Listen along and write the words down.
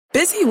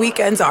Busy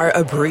weekends are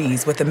a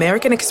breeze with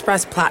American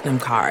Express Platinum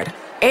Card.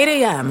 8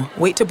 a.m.,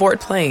 wait to board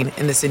plane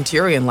in the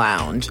Centurion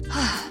Lounge.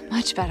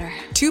 Much better.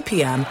 2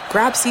 p.m.,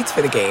 grab seats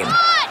for the game.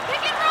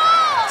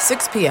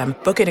 6 p.m.,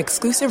 book an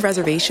exclusive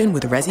reservation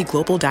with Resi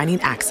Global Dining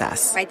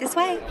Access. Right this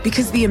way.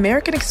 Because the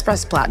American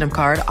Express Platinum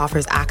Card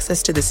offers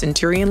access to the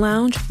Centurion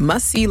Lounge,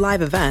 must-see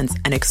live events,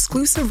 and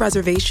exclusive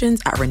reservations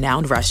at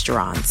renowned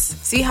restaurants.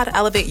 See how to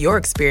elevate your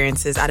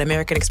experiences at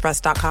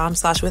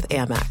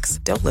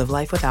americanexpress.com/withAmex. Don't live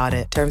life without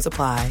it. Terms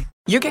apply.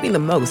 You're getting the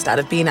most out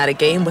of being at a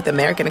game with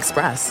American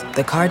Express.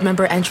 The card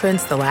member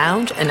entrance, the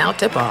lounge, and now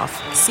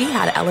tip-off. See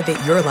how to elevate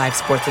your live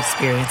sports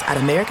experience at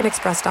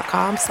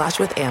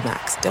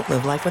americanexpress.com/withAmex. Don't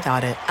live life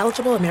without it.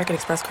 Eligible American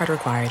Express card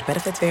required.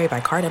 Benefits vary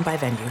by card and by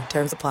venue.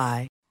 Terms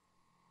apply.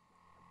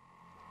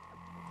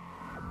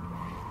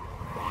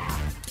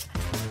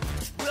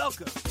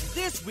 Welcome to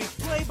this week's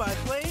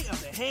play-by-play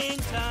of the Hang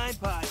Time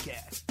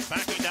Podcast.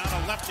 Backing down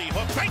a lefty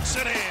hook, banks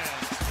it in.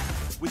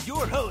 With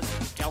your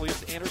host,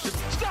 Elliot Anderson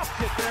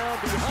stuffed it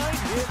down behind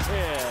his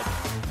head.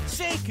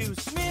 Sekou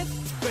Smith,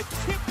 the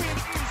tip-in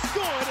is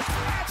good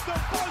at the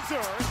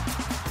buzzer,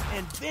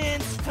 and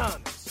Vince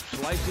Thomas.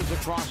 Slices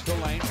across the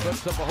lane,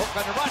 puts up a hook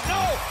on the run.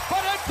 No,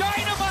 but a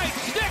dynamite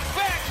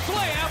stick-back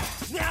slam.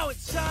 Now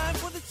it's time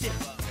for the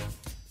tip-up.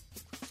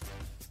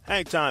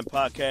 Hang Time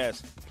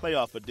Podcast,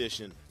 playoff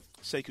edition.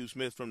 Sekou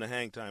Smith from the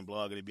Hangtime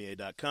blog at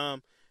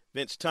NBA.com.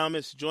 Vince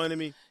Thomas joining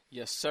me.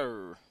 Yes,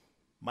 sir.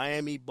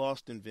 Miami,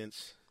 Boston,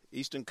 Vince.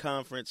 Eastern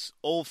Conference,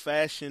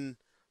 old-fashioned,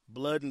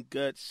 blood and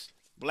guts,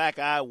 black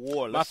eye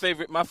war. My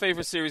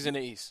favorite series in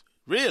the East.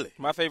 Really?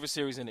 My favorite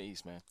series in the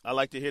East, man. I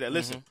like to hear that.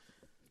 Listen,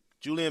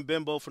 Julian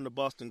Bimbo from the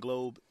Boston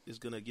Globe is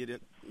gonna get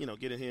in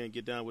here and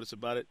get down with us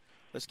about it.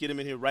 Let's get him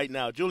in here right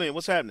now. Julian,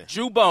 what's happening?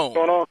 Jubone.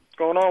 What's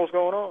going on?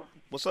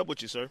 What's up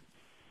with you, sir?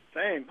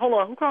 Same. Hold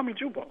on. Who called me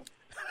Jubone?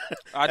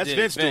 That's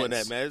Vince doing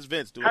that, man. It's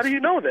Vince doing. How do you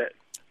know that?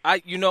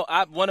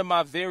 One of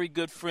my very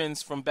good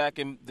friends from back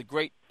in my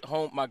great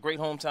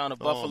hometown of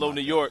Buffalo,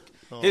 New York.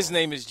 His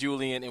name is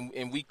Julian,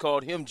 and we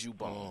called him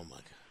Jubone. Oh my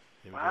God!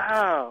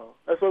 Wow,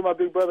 that's what my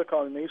big brother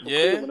called me. He's from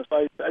Cleveland.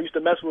 So I used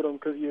to mess with him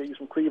because he's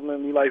from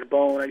Cleveland. He likes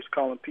Bone. I used to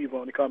call him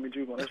P-Bone. He called me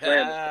Jubone. That's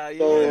random.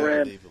 So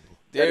random.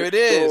 There it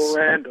is. So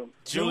random.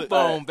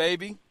 Jubone,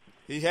 baby.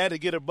 He had to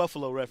get a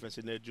Buffalo reference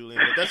in there,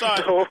 Julian. But that's all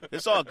right.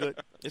 It's all good.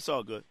 It's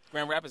all good.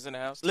 Grand Rapids in the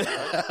house.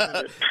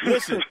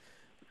 Listen,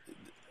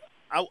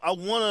 I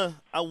wanna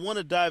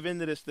dive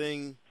into this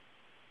thing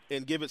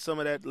and give it some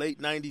of that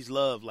late '90s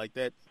love, like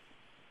that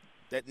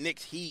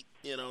Knicks Heat,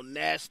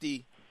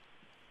 nasty.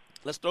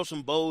 Let's throw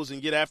some bows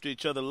and get after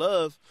each other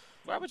love.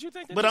 Why would you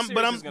think that this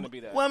series is going to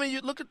be that? Well, I mean,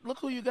 look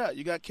who you got.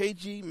 You got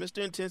KG,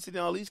 Mr. Intensity,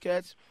 and all these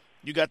cats.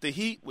 You got the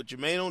Heat with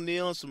Jermaine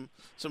O'Neal and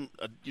some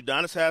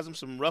Udonis Haslem,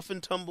 some rough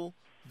and tumble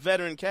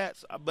veteran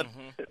cats. But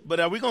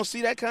are we going to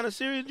see that kind of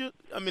series?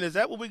 I mean, is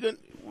that what we're going?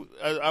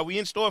 Are we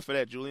in store for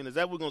that, Julian? Is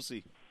that what we're going to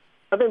see?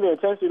 I think the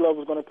intensity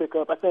level is going to pick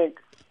up. I think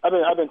I've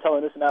been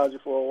telling this analogy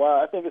for a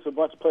while. I think it's a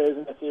bunch of players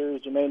in that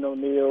series, Jermaine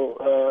O'Neal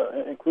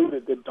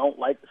included, that don't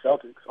like the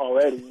Celtics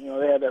already.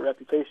 They have that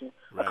reputation.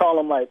 Right.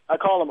 I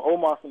call them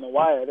Omar from The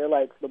Wire. They're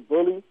like the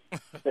bully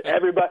that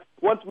everybody.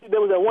 There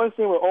was that one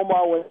scene where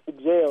Omar went to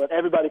jail and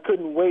everybody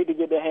couldn't wait to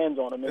get their hands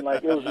on him, and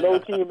there was no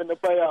team in the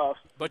playoffs.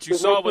 But you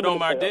saw what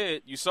Omar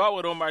did. You saw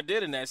what Omar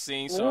did in that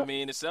scene. So I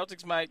mean, the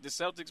Celtics might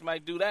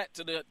do that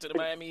to the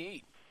Miami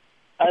Heat.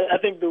 I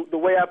think the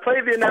way I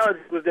played the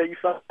analogy was that you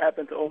saw what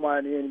happened to Omar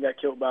in the end. He got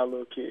killed by a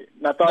little kid,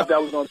 and I thought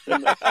that was going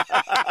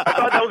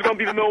to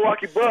be the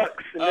Milwaukee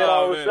Bucks, and then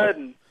all of a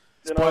sudden,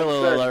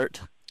 spoiler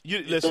alert.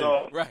 You listen,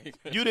 right?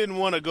 You didn't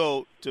want to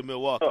go to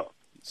Milwaukee,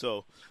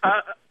 so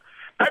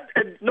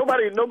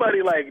nobody. It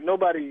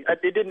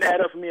didn't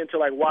add up for me until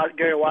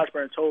Gary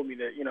Washburn told me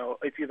that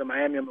it's either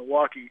Miami or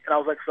Milwaukee, and I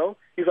was like, so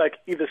he's like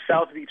either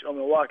South Beach or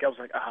Milwaukee. I was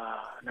like,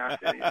 now I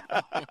see.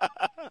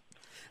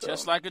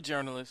 Just like a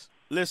journalist.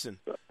 Listen,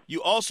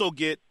 you also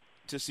get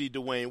to see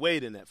Dwayne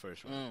Wade in that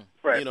first round.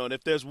 Right. And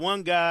if there's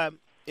one guy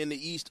in the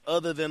East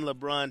other than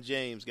LeBron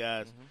James,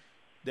 guys,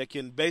 that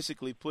can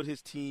basically put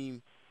his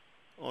team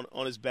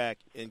on his back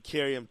and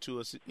carry him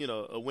to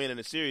a win in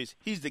a series,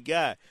 he's the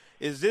guy.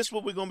 Is this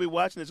what we're going to be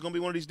watching? It's going to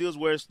be one of these deals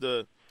where it's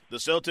the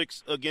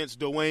Celtics against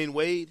Dwayne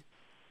Wade?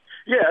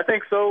 Yeah, I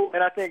think so,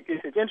 and I think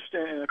it's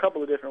interesting in a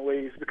couple of different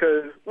ways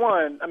because,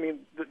 one, I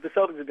mean, the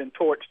Celtics have been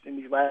torched in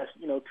these last,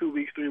 2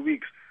 weeks, 3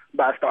 weeks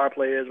by star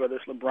players, whether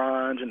it's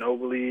LeBron,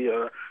 Ginobili,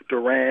 or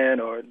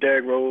Durant, or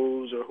Derrick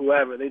Rose, or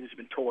whoever. They've just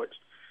been torched,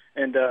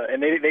 and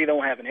they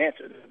don't have an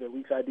answer. Their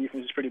weak side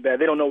defense is pretty bad.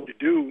 They don't know what to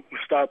do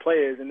with star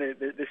players, and they're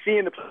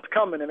seeing the players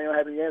coming, and they don't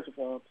have any answer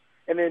for them.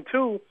 And then,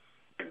 two,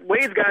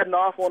 Wade's gotten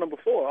off on them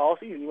before all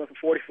season. He went for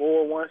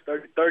 44 once,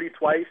 30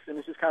 twice, and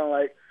it's just kind of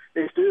like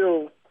they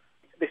still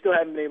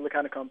haven't been able to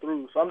kind of come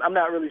through. So I'm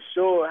not really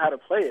sure how to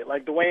play it.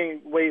 Like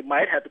Dwayne Wade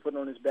might have to put it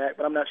on his back,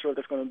 but I'm not sure if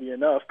that's going to be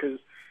enough because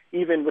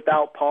even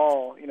without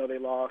Paul, they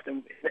lost,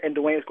 and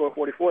Dwayne scored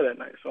 44 that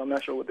night. So I'm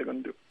not sure what they're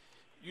going to do.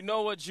 You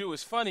know what, Drew?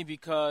 It's funny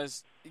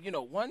because,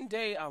 one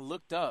day I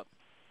looked up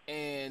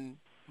and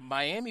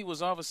Miami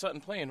was all of a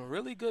sudden playing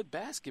really good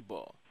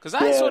basketball. Because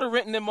I had sort of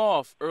written them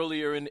off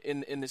earlier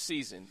in the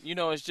season.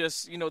 It's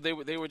just,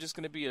 they were just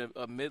going to be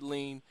a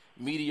middling,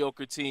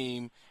 mediocre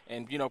team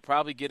and,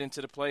 probably get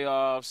into the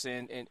playoffs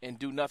and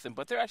do nothing.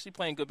 But they're actually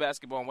playing good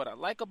basketball. And what I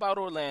like about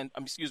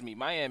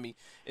Miami,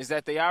 is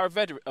that they are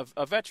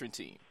a veteran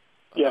team.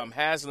 Yeah.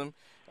 Haslam,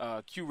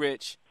 Q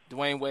Rich,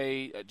 Dwayne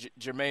Wade,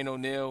 Jermaine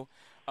O'Neal.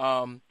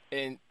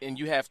 And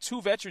you have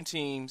two veteran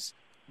teams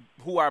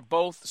who are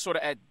both sort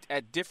of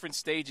at different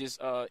stages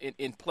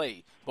in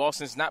play.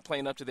 Boston's not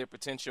playing up to their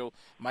potential.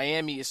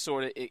 Miami is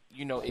sort of, it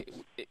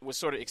was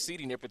sort of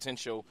exceeding their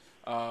potential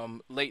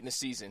late in the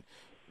season.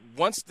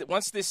 Once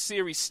this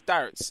series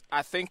starts,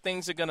 I think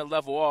things are going to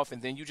level off,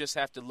 and then you just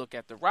have to look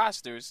at the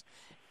rosters.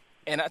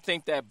 And I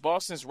think that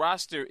Boston's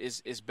roster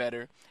is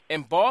better,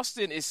 and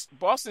Boston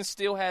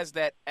still has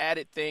that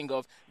added thing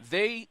of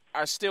they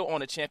are still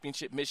on a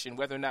championship mission,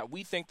 whether or not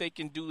we think they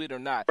can do it or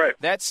not. Right.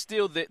 That's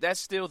still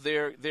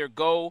their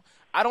goal.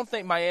 I don't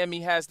think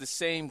Miami has the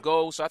same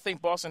goal, so I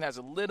think Boston has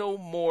a little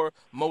more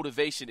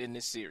motivation in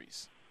this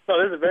series. No,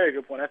 this is a very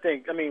good point.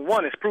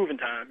 One, it's proven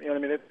time.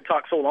 They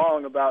talk so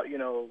long about,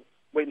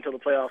 wait until the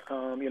playoffs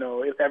come.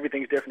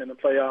 Everything's different in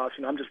the playoffs.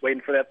 I'm just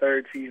waiting for that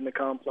third season to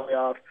come,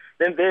 playoff.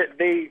 Then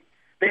they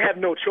have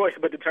no choice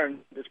but to turn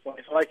at this point.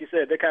 So like you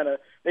said, they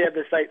have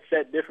their sights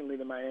set differently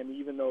than Miami,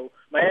 even though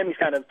Miami's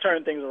kind of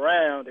turned things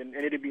around and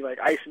it'd be like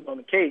icing on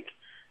the cake.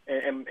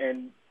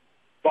 And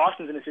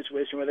Boston's in a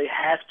situation where they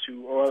have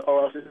to,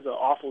 or else this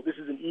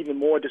is an even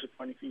more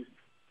disappointing season.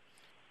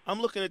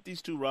 I'm looking at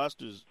these two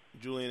rosters,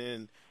 Julian,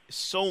 and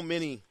so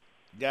many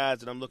guys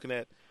that I'm looking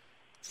at,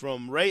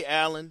 from Ray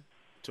Allen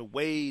to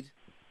Wade,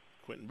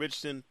 Quentin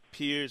Richardson,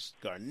 Pierce,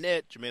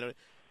 Garnett, Jermaine.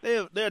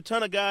 There are a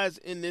ton of guys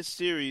in this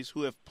series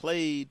who have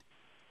played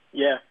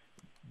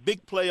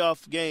big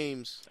playoff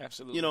games.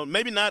 Absolutely.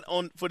 Maybe not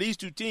for these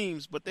two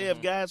teams, but they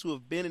have guys who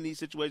have been in these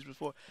situations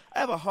before. I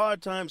have a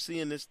hard time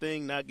seeing this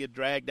thing not get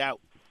dragged out,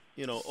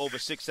 over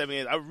 6-7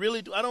 games. I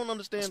really do. I don't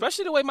understand.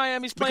 Especially the way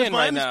Miami's playing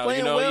right now.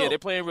 Well. They're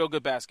playing real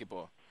good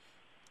basketball.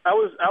 I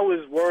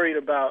was worried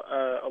about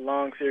a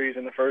long series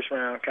in the first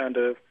round, kind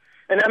of.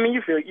 And,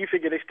 you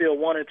figure they still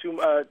 1 or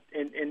 2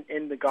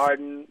 in the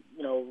Garden,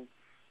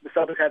 The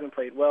Celtics haven't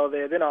played well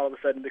there. Then all of a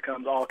sudden it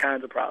becomes all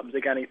kinds of problems.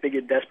 They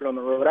get desperate on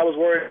the road. I was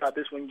worried about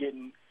this one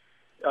getting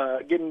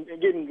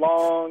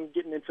long,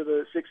 getting into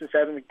the 6 and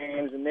 7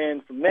 games, and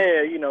then from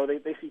there,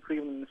 they see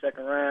Cleveland in the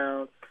second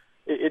round.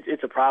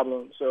 It's a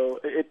problem. So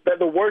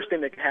the worst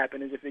thing that can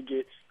happen is if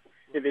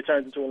it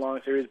turns into a long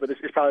series. But it's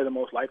probably the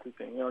most likely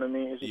thing. You know what I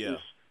mean?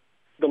 It's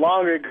the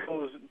longer it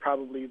goes,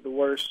 probably the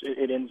worse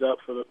it ends up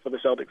for the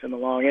Celtics in the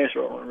long and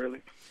short run.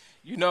 Really.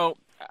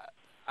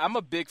 I'm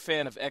a big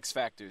fan of X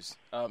factors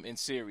in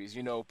series.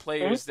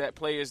 Players that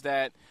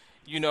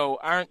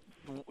aren't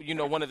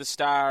one of the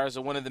stars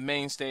or one of the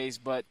mainstays,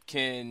 but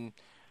can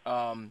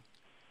turn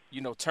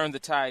the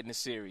tide in the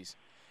series.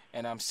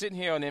 And I'm sitting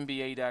here on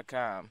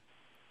NBA.com,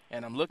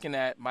 and I'm looking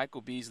at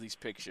Michael Beasley's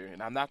picture,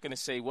 and I'm not going to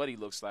say what he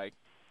looks like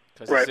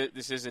because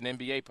this is an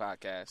NBA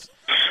podcast.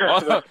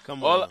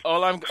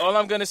 All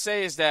I'm going to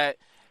say is that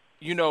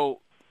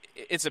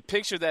it's a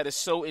picture that is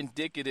so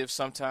indicative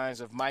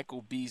sometimes of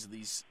Michael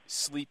Beasley's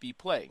sleepy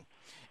play.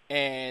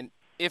 And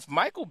if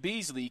Michael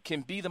Beasley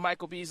can be the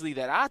Michael Beasley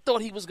that I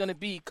thought he was going to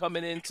be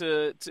coming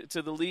into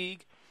to the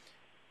league,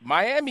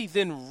 Miami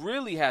then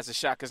really has a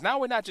shot. Because now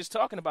we're not just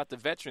talking about the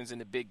veterans and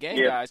the big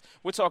game guys.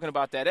 We're talking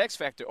about that X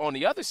factor. On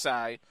the other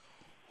side,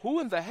 who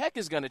in the heck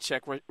is going to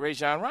check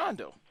Rajon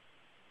Rondo?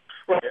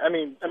 Right.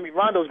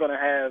 Rondo's going to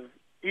have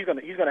he's going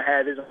to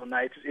have his own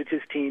nights. It's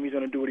his team. He's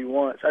going to do what he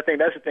wants. I think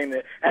that's the thing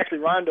that actually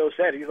Rondo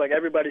said. He's like,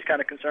 everybody's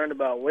kind of concerned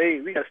about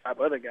Wade. We got to stop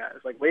other guys.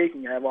 Like Wade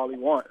can have all he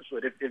wants,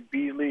 but if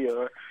Beasley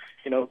or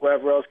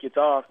whoever else gets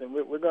off, then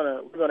we're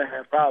gonna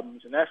have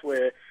problems, and that's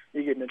where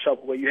you get into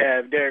trouble. Where you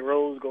have Derrick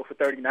Rose go for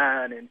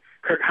 39 and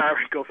Kirk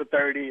Hinrich go for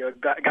 30 or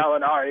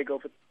Gallinari go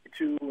for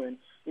 32, and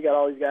you got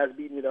all these guys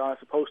beating you that aren't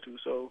supposed to.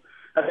 So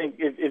I think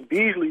if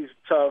Beasley's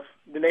tough,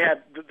 then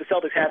the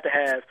Celtics have to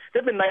have.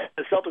 They've been nice.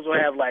 The Celtics will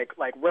have like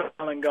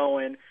Allen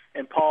going,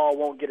 and Paul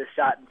won't get a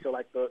shot until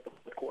like the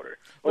fourth quarter,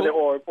 or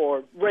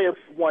Ray will have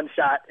one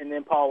shot, and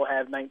then Paul will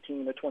have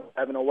 19 or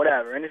 27 or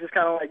whatever. And it's just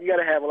kind of like you got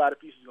to have a lot of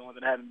pieces going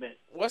that haven't been.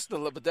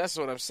 But that's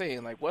what I'm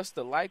saying. Like, what's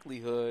the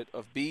likelihood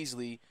of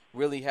Beasley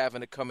really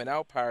having a coming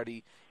out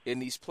party in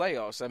these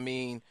playoffs? I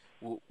mean,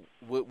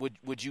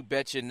 would you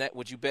bet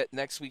would you bet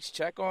next week's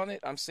check on it?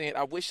 I'm saying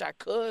I wish I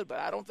could, but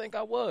I don't think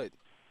I would.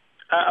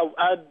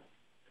 I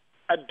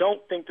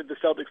don't think that the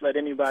Celtics let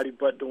anybody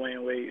but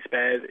Dwayne Wade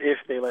spaz if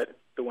they let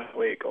Dwayne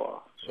Wade go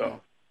off. So,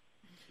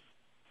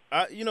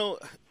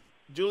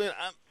 Julian,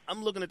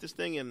 I'm looking at this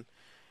thing, and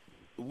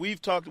we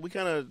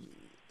kind of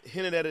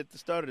hinted at it at the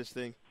start of this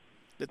thing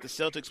that the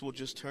Celtics will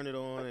just turn it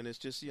on, and it's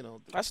just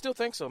I still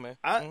think so, man.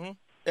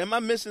 Am I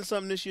missing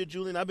something this year,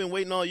 Julian? I've been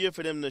waiting all year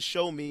for them to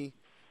show me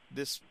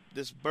this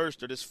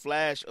burst or this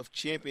flash of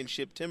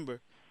championship timber,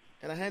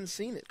 and I hadn't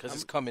seen it because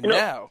it's coming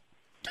now.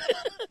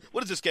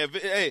 What is this cat?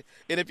 Hey,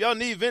 and if y'all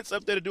need Vince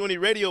up there to do any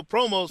radio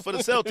promos for the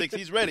Celtics,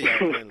 he's ready.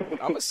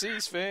 I'm a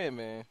C's fan,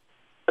 man.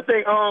 I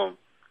think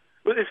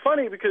but it's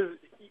funny because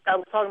I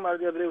was talking about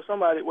it the other day with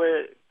somebody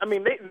where, I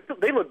mean,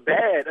 they look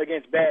bad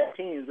against bad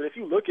teams, but if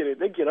you look at it,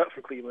 they get up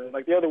for Cleveland.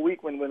 Like the other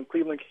week when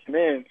Cleveland came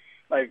in,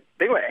 like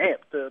they were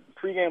amped. The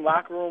pregame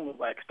locker room was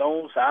like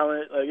stone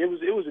silent. Like it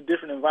was a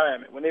different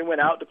environment. When they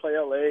went out to play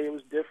LA, it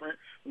was different.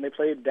 When they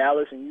played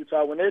Dallas and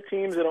Utah, when they're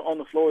teams that are on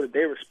the floor that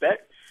they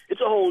respect, it's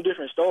a whole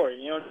different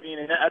story. You know what I mean?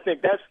 And I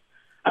think that's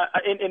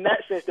in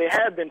that sense, they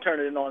have been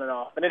turning it on and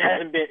off, and it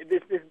hasn't been.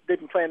 They've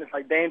been playing this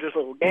like dangerous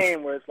little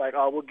game where it's like,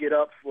 oh, we'll get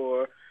up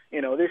for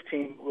this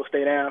team, we'll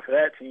stay down for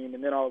that team,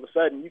 and then all of a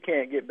sudden you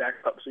can't get back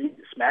up, so you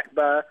get smacked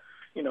by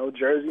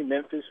Jersey,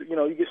 Memphis.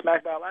 You get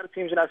smacked by a lot of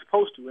teams you're not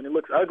supposed to, and it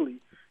looks ugly.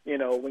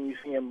 When you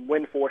see them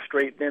win 4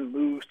 straight, then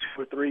lose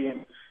 2 or 3,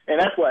 and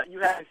that's what you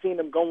haven't seen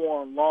them go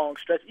on long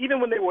stretch. Even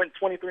when they were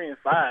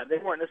 23-5, they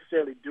weren't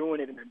necessarily doing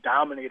it in a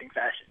dominating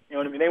fashion. You know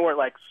what I mean? They weren't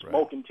like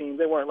smoking teams.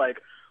 They weren't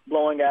like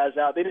blowing guys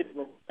out. They didn't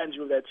remind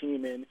you of that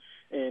team in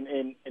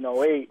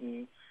 08,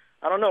 and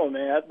I don't know,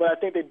 man. But I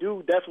think they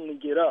do definitely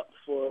get up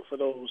for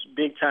those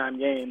big time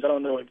games. I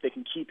don't know if they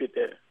can keep it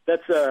there.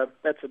 That's a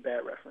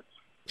bad reference.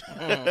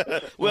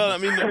 Well, I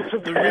mean,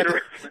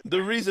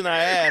 the reason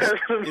I ask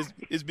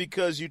is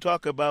because you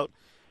talk about,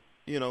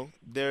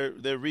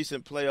 their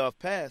recent playoff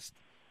past.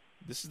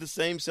 This is the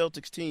same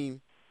Celtics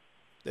team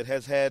that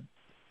has had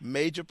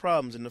major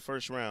problems in the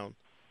first round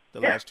the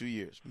last 2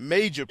 years.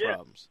 Major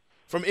problems.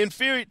 From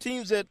inferior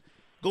teams that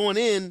going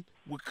in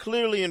were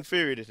clearly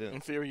inferior to them.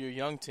 Inferior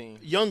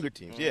Younger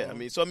teams, yeah.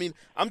 I mean,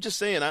 I'm just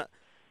saying,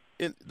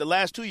 in the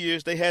last 2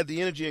 years, they had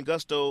the energy and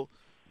gusto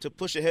to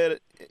push ahead,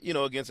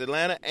 against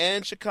Atlanta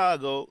and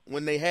Chicago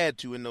when they had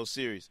to in those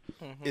series.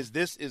 Mm-hmm. Is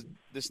this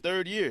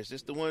third year? Is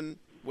this the one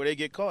where they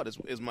get caught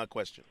is my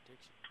question.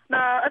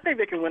 Nah, I think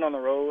they can win on the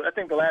road. I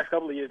think the last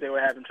couple of years they were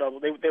having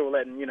trouble. They were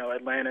letting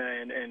Atlanta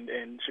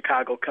and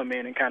Chicago come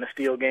in and kind of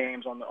steal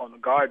games on the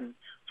Garden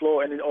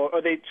floor,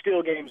 or they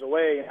steal games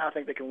away. And I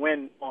think they can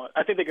win.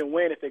 I think they can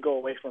win if they go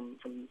away from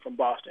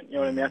Boston. You know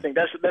what I mean? I think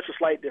that's a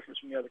slight difference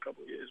from the other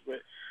couple of years.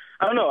 But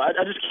I don't know. I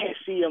just can't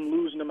see them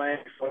losing to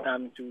Miami 4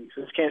 times in 2 weeks.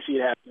 I just can't see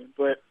it happening.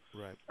 But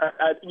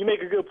you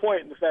make a good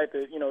point in the fact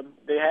that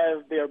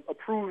they're a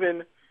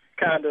proven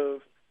kind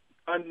of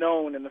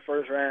unknown in the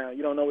first round.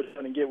 You don't know what you're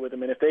going to get with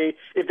them, and if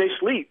they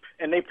sleep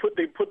and they put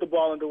the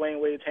ball in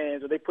Dwayne Wade's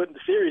hands, or they put the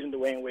series in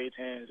Dwayne Wade's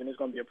hands, and it's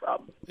going to be a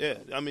problem. Yeah,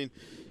 I mean,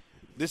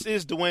 this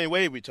is Dwayne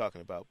Wade we're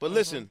talking about. But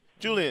listen,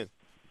 Julian,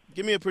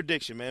 give me a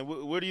prediction, man.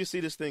 Where do you see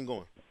this thing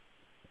going?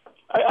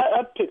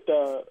 I picked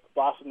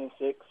Boston in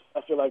 6.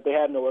 I feel like they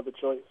have no other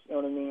choice. You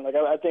know what I mean? Like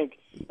I think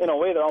in a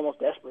way they're almost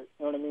desperate.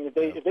 You know what I mean? If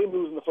they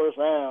lose in the first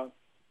round,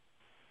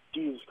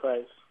 Jesus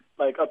Christ.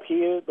 Like up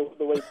here,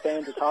 the way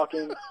fans are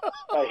talking,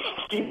 like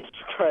Jesus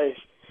Christ.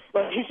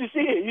 Like you should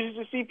see it. You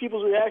should see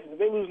people's reactions. If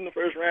they lose in the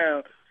first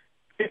round,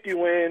 50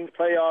 wins,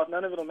 playoff,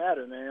 none of it'll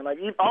matter, man. Like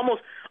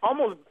almost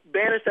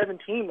Banner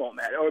 17 won't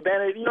matter, or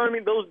Banner. You know what I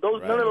mean? Those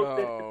none of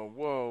those.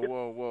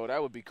 Whoa!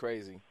 That would be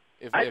crazy.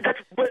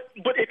 But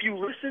if you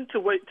listen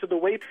to the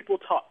way people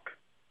talk,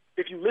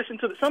 if you listen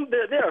to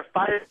there are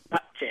fire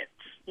chants.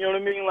 You know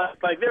what I mean?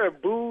 Like there are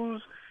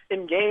boos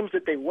in games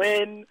that they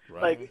win.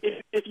 Right. Like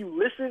if you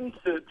listen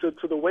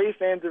to the way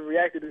fans have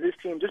reacted to this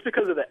team, just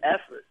because of the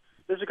effort,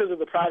 just because of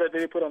the product that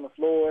they put on the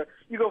floor,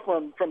 you go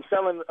from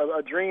selling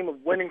a dream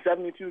of winning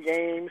 72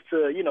 games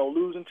to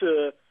losing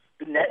to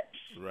the Nets.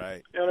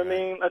 Right. You know what I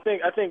mean? I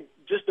think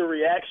just the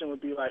reaction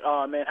would be like,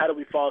 oh man, how do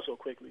we fall so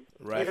quickly?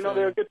 Right. Even though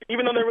they're a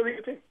really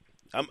good team.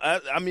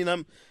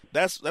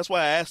 That's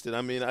why I asked it.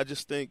 I mean, I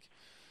just think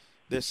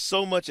there's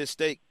so much at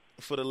stake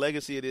for the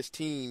legacy of this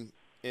team,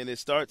 and it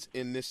starts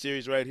in this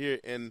series right here.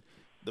 And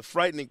the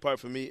frightening part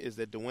for me is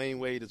that Dwayne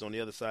Wade is on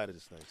the other side of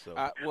this thing. So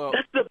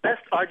that's the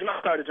best argument.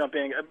 I'm sorry to jump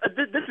in.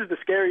 This is the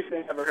scariest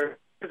thing I've ever heard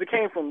because it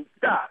came from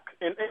Doc,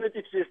 and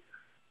it's just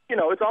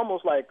it's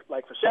almost like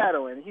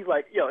foreshadowing. He's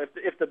like,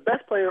 if the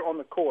best player on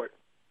the court,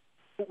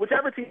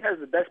 whichever team has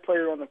the best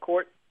player on the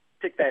court,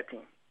 pick that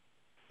team.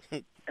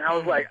 And I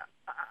was like,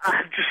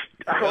 I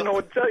don't know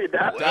what to tell you,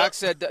 Doc. Doc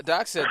said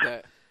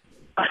that.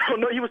 I don't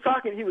know. He was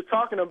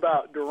talking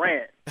about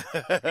Durant. He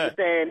was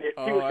saying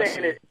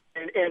it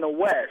in the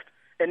West,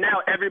 and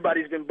now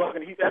everybody's been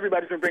bugging.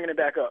 Everybody's been bringing it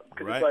back up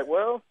because it's like,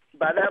 well,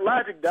 by that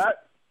logic, Doc.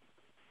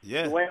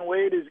 Yeah. Dwayne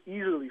Wade is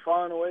easily,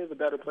 far and away, the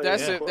better player.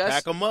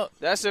 Back him up.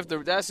 That's if the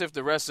rest of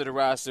the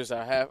rosters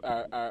are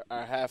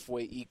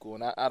halfway equal,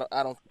 and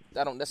I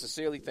don't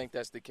necessarily think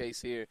that's the case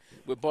here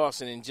with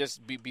Boston. And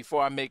just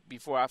before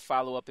I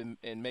follow up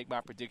and make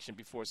my prediction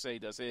before Say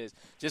does his,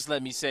 just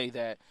let me say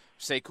that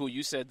cool.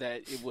 You said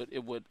that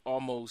it would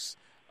almost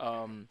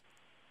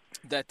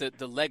that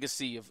the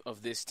legacy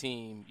of this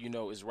team,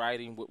 is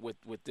riding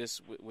with this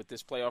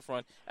playoff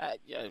run.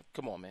 Yeah,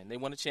 come on, man. They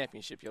won a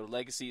championship. The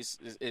legacy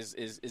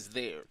is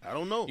there. I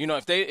don't know.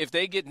 If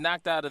they get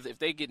knocked out of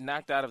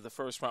the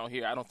first round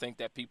here, I don't think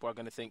that people are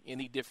going to think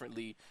any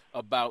differently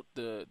about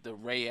the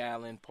Ray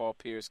Allen, Paul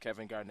Pierce,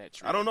 Kevin Garnett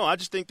trade. I don't know. I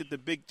just think that the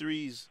big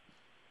three's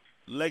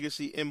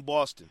legacy in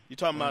Boston. You're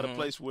talking about a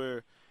place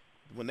where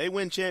when they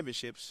win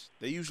championships,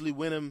 they usually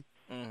win them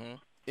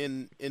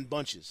in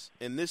bunches.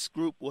 And this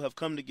group will have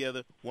come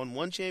together, won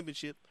one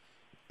championship,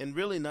 and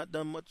really not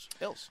done much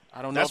else.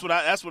 I don't know.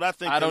 That's what I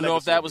think. I don't know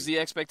if that was the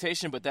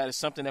expectation, but that is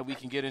something that we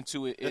can get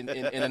into in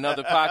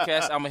another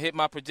podcast. I'm gonna hit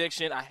my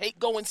prediction. I hate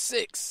going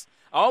 6.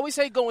 I always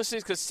hate going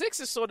 6 because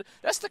 6 is sort of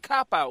that's the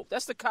cop out.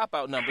 That's the cop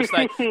out number. It's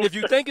like if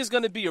you think it's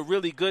going to be a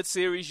really good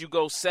series, you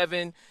go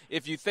 7.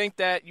 If you think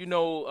that you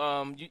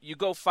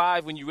go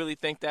 5 when you really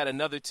think that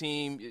another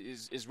team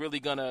is really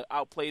going to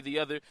outplay the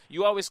other.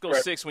 You always go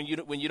 6 when you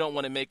don't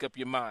want to make up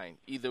your mind.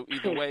 Either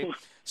way.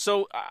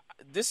 So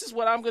this is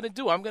what I'm going to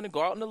do. I'm going to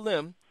go out on a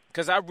limb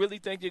because I really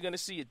think you're going to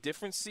see a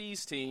different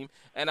C's team,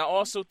 and I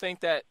also think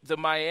that the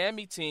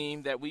Miami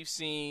team that we've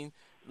seen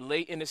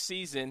late in the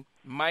season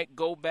might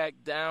go back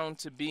down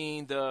to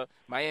being the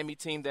Miami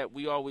team that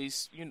we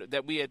always,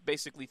 that we had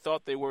basically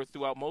thought they were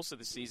throughout most of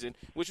the season,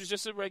 which was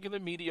just a regular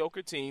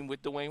mediocre team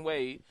with Dwayne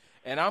Wade.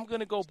 And I'm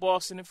going to go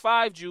Boston in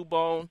 5,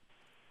 Jew-Bone.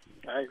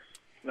 Nice.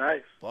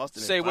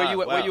 Boston Say, in 5. where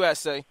you at? Wow. Where you at,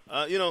 Say?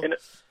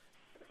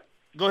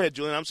 Go ahead,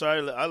 Julian. I'm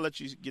sorry. I'll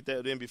let you get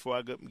that in before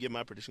I get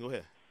my prediction. Go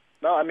ahead.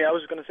 No, I mean, I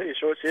was just going to say a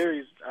short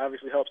series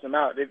obviously helps them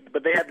out,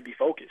 but they have to be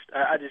focused.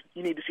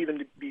 You need to see them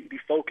to be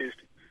focused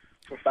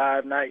for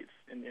 5 nights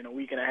in a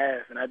week and a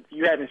half, and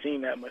you haven't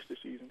seen that much this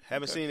season.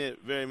 Haven't seen it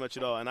very much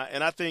at all, and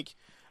I think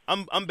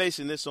I'm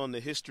basing this on the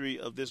history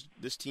of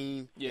this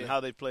team and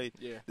how they played.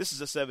 Yeah. This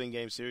is a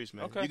 7-game series,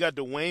 man. Okay. You got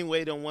Dwayne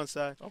Wade on one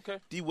side. Okay.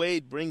 D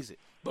Wade brings it.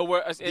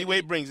 D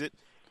Wade brings it,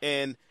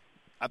 and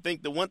I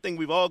think the one thing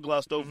we've all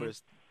glossed over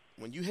is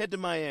when you head to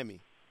Miami,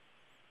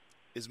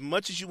 as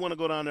much as you want to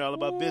go down there all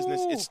about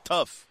business, it's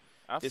tough.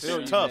 It's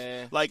tough.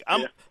 Man. Like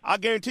I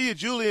guarantee you,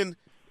 Julian,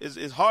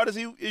 as hard as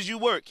you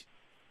work,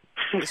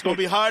 it's going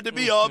to be hard to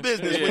be all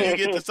business when you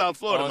get to South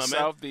Florida, my man.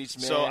 South Beach,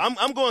 man. So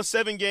I'm going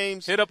 7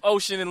 games. Hit up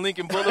Ocean and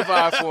Lincoln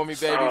Boulevard for me,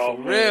 baby. For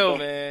real,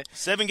 man.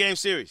 7-game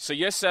series. So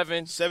you're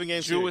 7. 7-game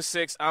series. Drew is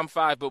 6. I'm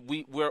 5. But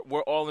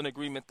we're all in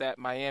agreement that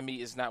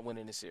Miami is not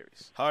winning the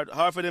series. Hard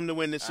for them to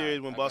win this series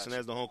when Boston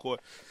has the home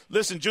court.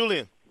 Listen,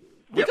 Julian.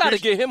 We got to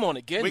get him on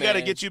again, We got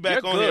to get you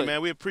back on here,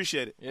 man. We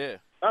appreciate it. Yeah.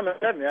 I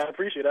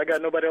appreciate it. I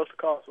got nobody else to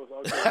call, so it's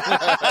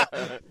all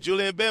good.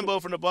 Julian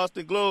Bimbo from the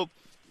Boston Globe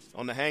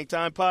on the Hang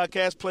Time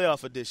Podcast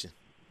Playoff Edition.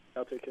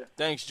 I'll take care.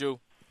 Thanks, Drew.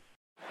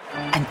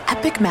 An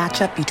epic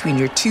matchup between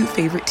your 2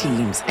 favorite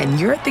teams, and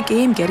you're at the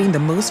game getting the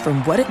most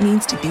from what it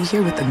means to be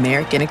here with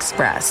American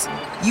Express.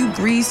 You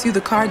breeze through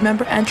the card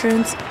member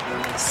entrance,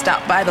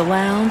 stop by the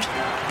lounge.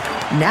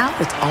 Now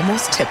it's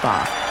almost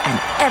tip-off, and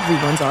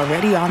everyone's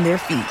already on their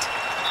feet.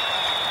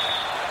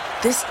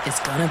 This is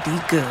gonna be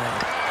good.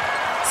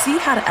 See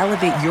how to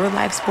elevate your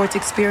live sports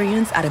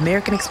experience at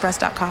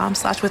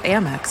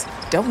americanexpress.com/withAmex.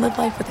 Don't live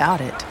life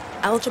without it.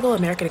 Eligible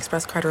American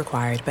Express card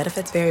required.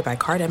 Benefits vary by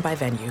card and by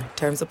venue.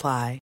 Terms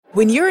apply.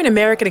 When you're an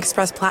American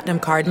Express Platinum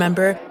card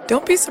member,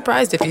 don't be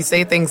surprised if you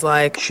say things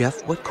like,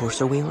 "Chef, what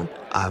course are we on?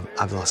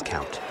 I've lost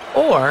count."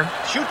 Or,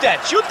 Shoot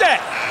that!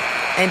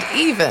 and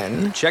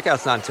even,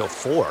 Checkout's not until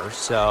 4,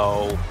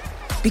 so...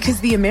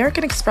 Because the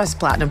American Express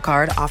Platinum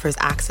Card offers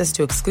access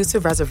to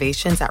exclusive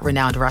reservations at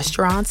renowned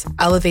restaurants,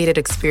 elevated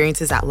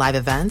experiences at live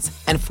events,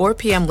 and 4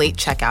 p.m. late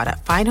checkout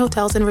at fine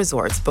hotels and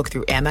resorts booked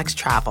through Amex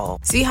Travel.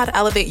 See how to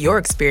elevate your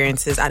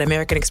experiences at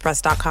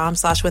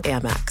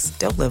americanexpress.com/withAmex.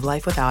 Don't live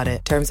life without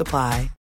it. Terms apply.